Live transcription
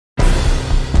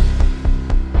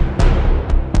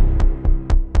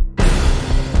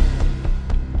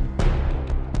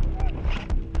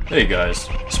Hey guys,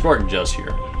 Spartan Jess here,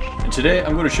 and today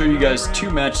I'm going to show you guys two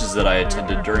matches that I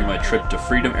attended during my trip to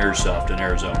Freedom Airsoft in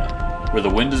Arizona, where the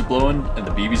wind is blowing and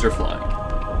the BBs are flying.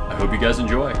 I hope you guys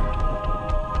enjoy. There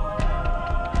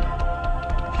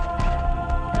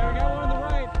we go, one on the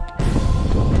right.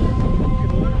 Get a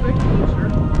little bit closer.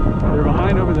 They're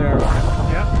behind over there.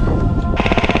 Yep.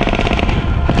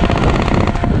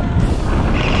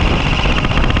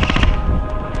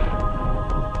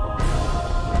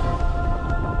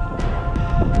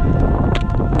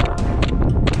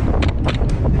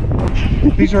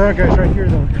 These are our guys right here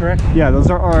though, correct? Yeah,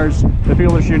 those are ours. The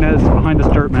people are shooting at us behind this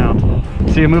dirt mound.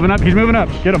 See him moving up? He's moving up.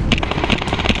 Get him.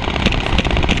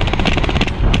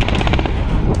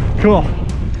 Cool.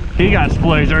 He got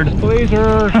splazered.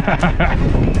 Blazer.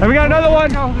 And we got another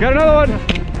one. Got another one.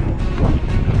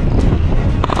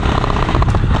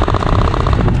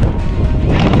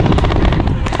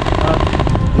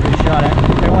 He shot it.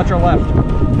 Hey, watch our left.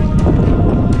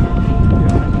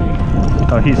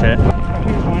 Oh, he's hit.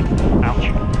 Here's one. Ouch.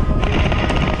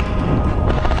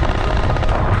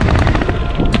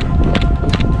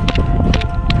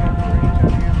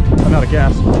 I'm out of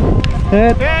gas.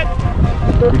 Hit.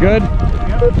 You good?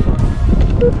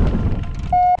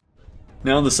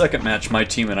 Now in the second match, my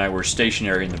team and I were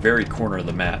stationary in the very corner of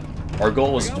the map. Our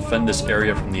goal was to defend this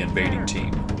area from the invading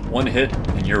team. One hit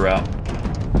and you're out.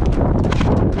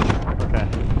 Okay.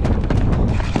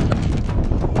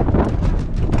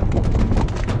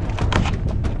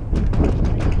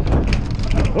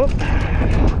 Oh.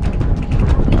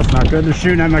 That's not good. They're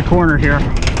shooting at my corner here.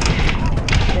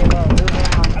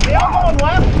 They all going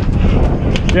left?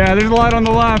 Yeah, there's a light on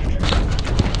the left.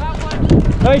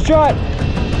 Nice shot.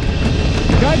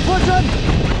 Guy pushing.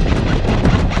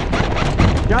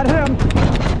 Got him.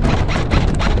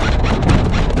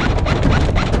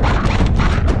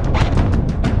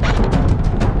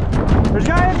 There's a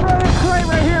guy in front of this crate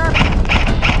right here.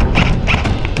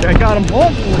 Yeah, I got him. Oh,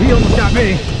 he almost got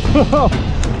me.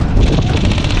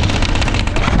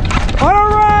 All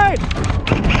right.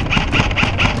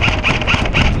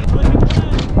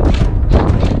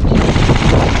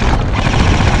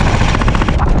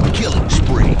 Killing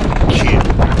spree.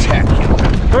 Kid-tacular.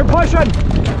 They're pushing.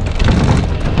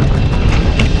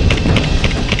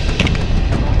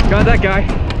 Got that guy.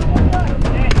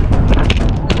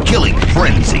 Killing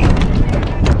frenzy.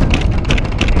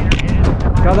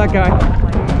 Got that guy.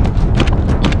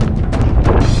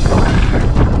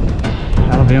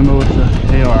 Out of ammo with the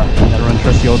AR. Gotta run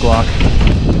trusty old Glock.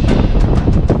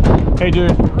 Hey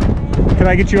dude, can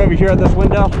I get you over here at this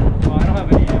window? Oh, I don't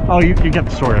have any. Oh, you get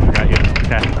the sword. I forgot you.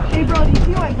 Okay. Hey bro, do you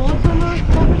see my bullets somewhere?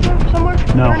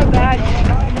 No. They're in a bag.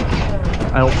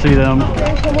 I don't see them.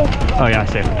 There somewhere. Oh yeah, I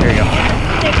see it. Here you go.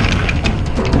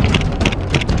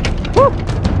 Woo!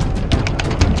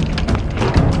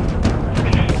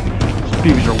 These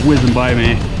BBs are whizzing by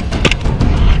me.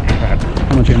 Crap.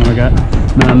 How much ammo I got?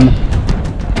 None.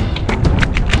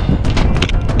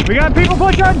 We got people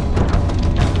pushing!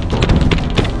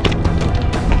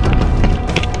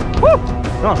 Woo!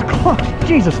 That was close.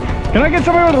 Jesus. Can I get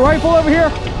somebody with a rifle over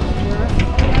here?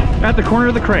 At the corner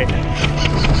of the crate.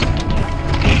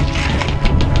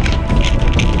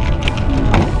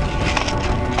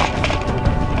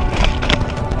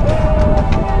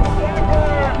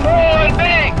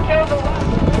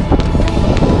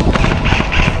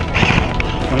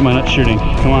 Why am I not shooting?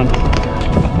 Come on.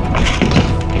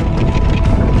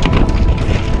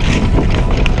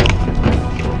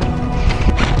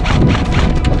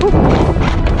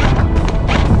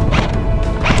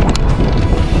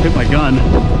 Hit my gun. I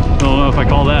don't know if I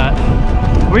call that.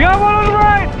 We got one on the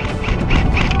right!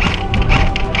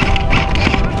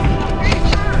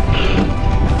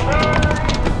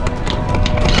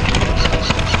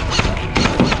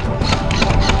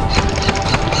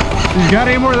 You got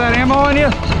any more of that ammo on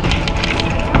you?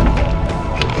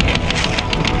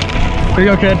 Here you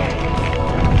go, kid.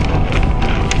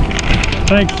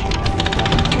 Thanks.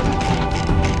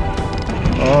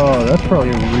 Oh, that's probably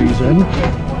a reason.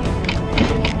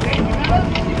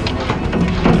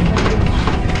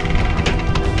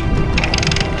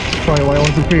 Probably why I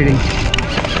wasn't feeding.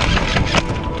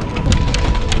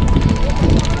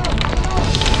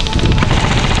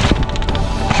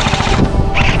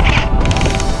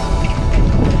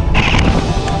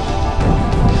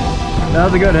 That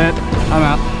was a good hit. I'm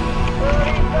out.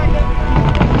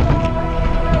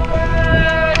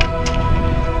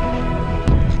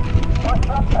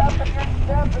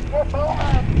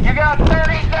 You got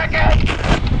 30 seconds.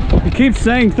 You keep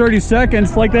saying 30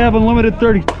 seconds like they have unlimited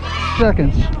 30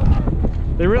 seconds.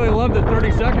 They really love the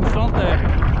 30 seconds, don't they?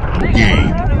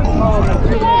 Game Oh,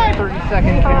 that's 30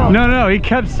 seconds. No, he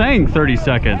kept saying 30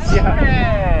 seconds.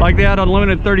 Yeah. Like they had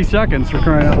unlimited 30 seconds for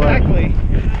crying out loud. Exactly.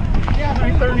 Yeah, how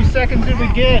many 30 seconds did we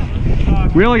get?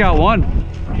 We only got one.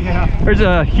 Yeah. There's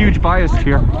a huge bias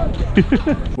here.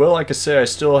 Well, like I say, I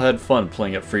still had fun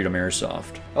playing at Freedom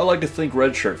Airsoft. I'd like to thank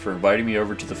Redshirt for inviting me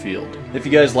over to the field. If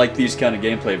you guys like these kind of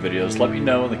gameplay videos, let me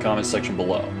know in the comments section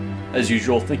below. As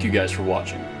usual, thank you guys for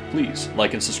watching. Please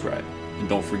like and subscribe. And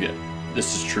don't forget,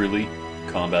 this is truly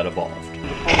Combat Evolved.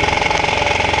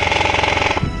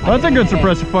 That's a good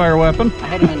suppressive fire weapon. I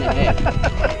hit him in the head.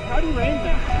 How do you aim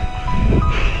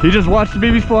that? You just watch the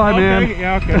BBs fly, man.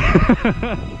 Yeah,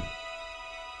 okay.